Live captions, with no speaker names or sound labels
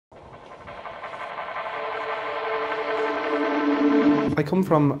I come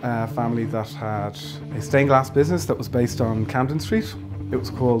from a family that had a stained glass business that was based on Camden Street. It was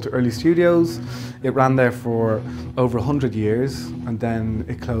called Earley Studios. It ran there for over 100 years and then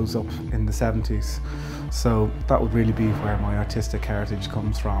it closed up in the 70s. So that would really be where my artistic heritage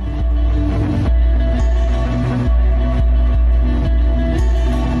comes from.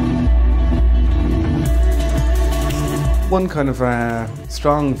 One kind of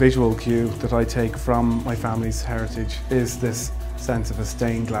strong visual cue that I take from my family's heritage is this sense of a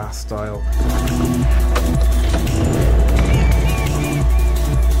stained glass style.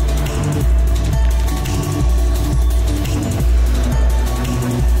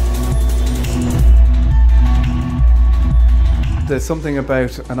 There's something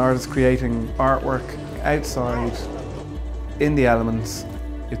about an artist creating artwork outside, in the elements.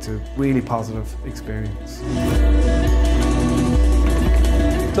 It's a really positive experience.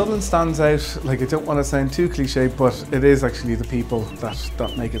 Dublin stands out, like I don't want to sound too cliche, but it is actually the people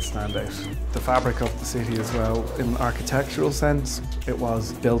that make it stand out. The fabric of the city as well, in an architectural sense, it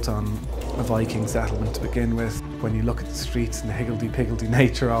was built on a Viking settlement to begin with. When you look at the streets and the higgledy-piggledy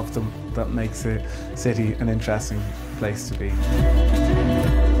nature of them, that makes the city an interesting place to be.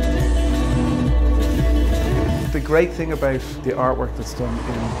 The great thing about the artwork that's done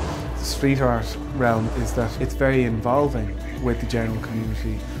in the street art realm is that it's very involving with the general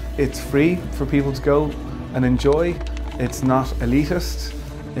community. It's free for people to go and enjoy. It's not elitist,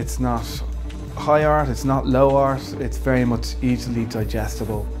 it's not high art, it's not low art. It's very much easily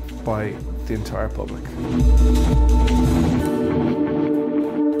digestible by the entire public.